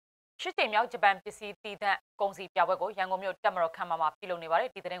ရှစ်ကြိမ်မြောက်ဂျပန်ပစ္စည်းတည်တဲ့ကုန်စည်ပြပွဲကိုရန်ကုန်မြို့တက်မတော်ခမ်းမမှာပြုလုပ်နေပါတယ်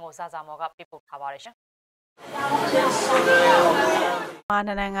ဒီသတင်းကိုစာစာမော်ကပြပို့ထားပါတယ်ရှင်မာန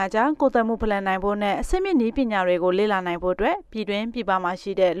နိုင်ငံကြောင့်ကိုယ်တမှုဖလန်နိုင်ဖို့နဲ့အစစ်မြစ်နည်းပညာတွေကိုလေ့လာနိုင်ဖို့အတွက်ပြည်တွင်းပြည်ပမှာ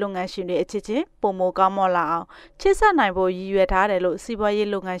ရှိတဲ့လုပ်ငန်းရှင်တွေအချင်းချင်းပုံမကောင်းမော်လာအောင်ချစ်ဆက်နိုင်ဖို့ရည်ရွယ်ထားတယ်လို့စီးပွားရေး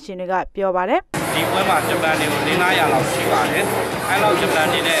လုပ်ငန်းရှင်တွေကပြောပါတယ်ဒီပွဲမှာဂျပန်တွေကို400လောက်ရှိပါတယ်အဲလောက်ဂျပန်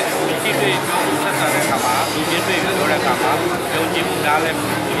တွေနဲ့ကြည့်တွေ့ဆက်ဆံတဲ့အခါမှာလူချင်းတွေ့ပြောတဲ့အခါမှာယုံကြည်မှုများလည်း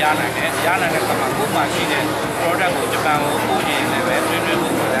ရနိုင်တယ်ရနိုင်တဲ့အခါမှာကိုယ်မှာရှိတဲ့ product ကိုဂျပန်ကိုပို့ရင်လည်းပဲတွင်းတွင်း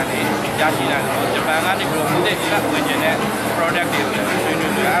ကိုပုံစံနဲ့ရရှိနိုင်တယ်ဂျပန်ကနေပြီးတော့ဒီဆက်ဝင်နေတဲ့ product တွေကိုတွ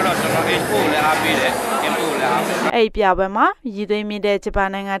င်းတွင်းအဲ့တော့ကျွန်တော် export လည်းအားပေးတယ် import လည်းအားပေးတယ်အဲ့ပြပွဲမှာရည်သွေးမြင့်တဲ့ဂျပန်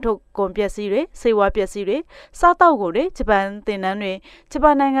နိုင်ငံထုတ်ကုန်ပစ္စည်းတွေစေဝါပစ္စည်းတွေစားတောက်ကုန်တွေဂျပန်သင်တန်းတွေဂျပ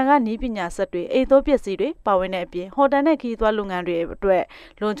န်နိုင်ငံကနည်းပညာဆက်တွေအိမ်သုံးပစ္စည်းတွေပါဝင်တဲ့အပြင်ဟိုတယ်နဲ့ခီးသွွားလုပ်ငန်းတွေအတွက်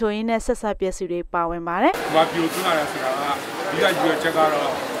လွန်ချိုရင်းနဲ့ဆက်ဆက်ပစ္စည်းတွေပါဝင်ပါတယ်။ဘာပြောသွင်းရလဲဆိုတာကဒီကရွေးချက်က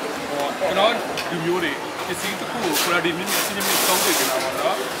တော့ကျွန်တော်ဒီမျိုးတွေပစ္စည်းတစ်ခုကို quality မြင့်မြင့်သုံးနေကြတာပေါ့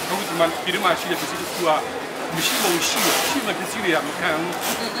နော်။အခုဒီမှာပြည်မှာရှိတဲ့ပစ္စည်းတစ်ခုကမရှိလို့ရှိမှပစ္စည်းတွေကမခံဘူး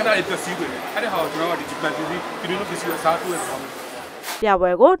။ခဏလေးပစ္စည်းတွေအဲ့ဒါဟာကျွန်တော်ကဒီဂျပန်ပစ္စည်းပြည်တွင်းပစ္စည်းအစားထိုးရအောင်ပြ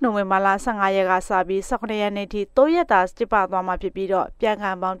ပွဲကိုနိုဝင်ဘာလ15ရက်ကစပြီး18ရက်နေ့ထိ3ရက်တာကျင်းပသွားမှာဖြစ်ပြီးတော့ပြန်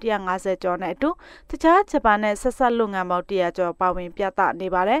ခံပေါင်း150ကျော်နဲ့အတူတခြားဂျပန်နဲ့ဆက်ဆက်လုပ်ငန်းပေါင်း100ကျော်ပါဝင်ပြသနေ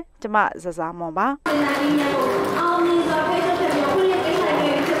ပါတယ်။ကျွန်မဇဇာမွန်ပါ